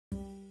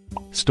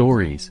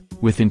Stories,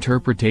 with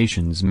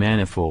interpretations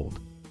manifold.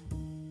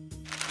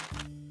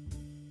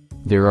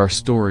 There are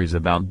stories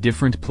about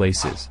different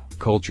places,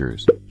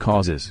 cultures,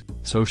 causes,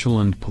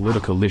 social and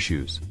political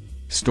issues.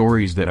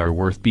 Stories that are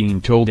worth being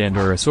told and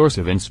are a source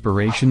of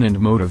inspiration and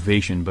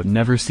motivation but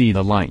never see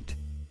the light.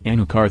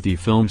 Anekhaarthi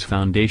Films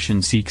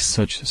Foundation seeks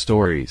such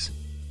stories.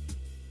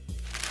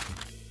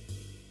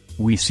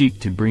 We seek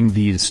to bring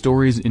these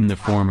stories in the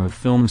form of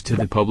films to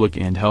the public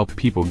and help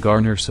people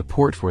garner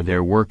support for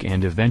their work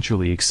and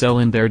eventually excel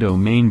in their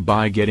domain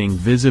by getting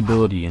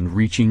visibility and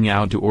reaching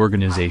out to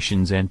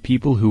organizations and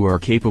people who are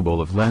capable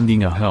of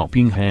lending a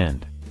helping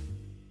hand.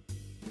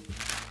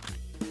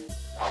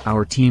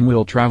 Our team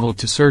will travel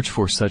to search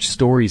for such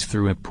stories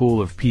through a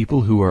pool of people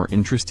who are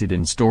interested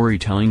in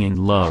storytelling and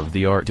love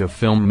the art of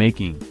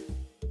filmmaking.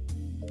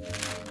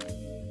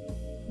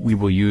 We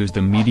will use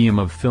the medium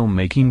of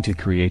filmmaking to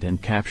create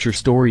and capture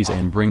stories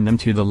and bring them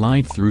to the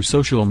light through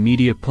social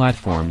media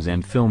platforms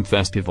and film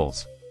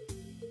festivals.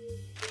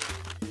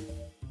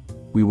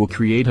 We will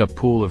create a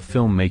pool of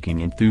filmmaking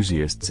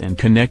enthusiasts and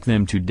connect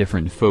them to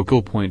different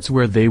focal points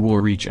where they will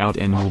reach out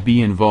and will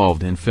be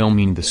involved in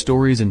filming the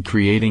stories and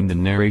creating the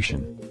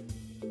narration.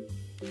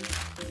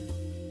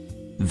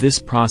 This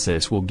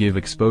process will give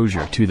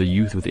exposure to the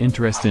youth with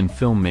interest in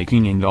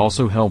filmmaking and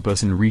also help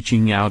us in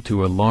reaching out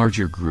to a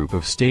larger group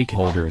of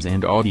stakeholders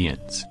and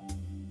audience.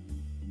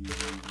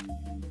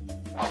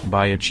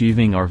 By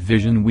achieving our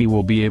vision, we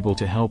will be able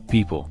to help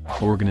people,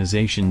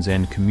 organizations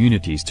and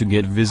communities to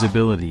get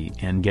visibility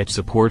and get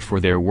support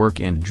for their work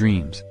and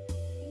dreams.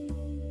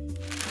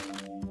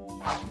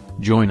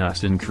 Join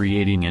us in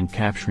creating and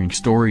capturing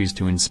stories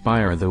to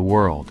inspire the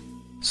world.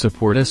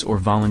 Support us or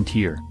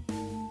volunteer.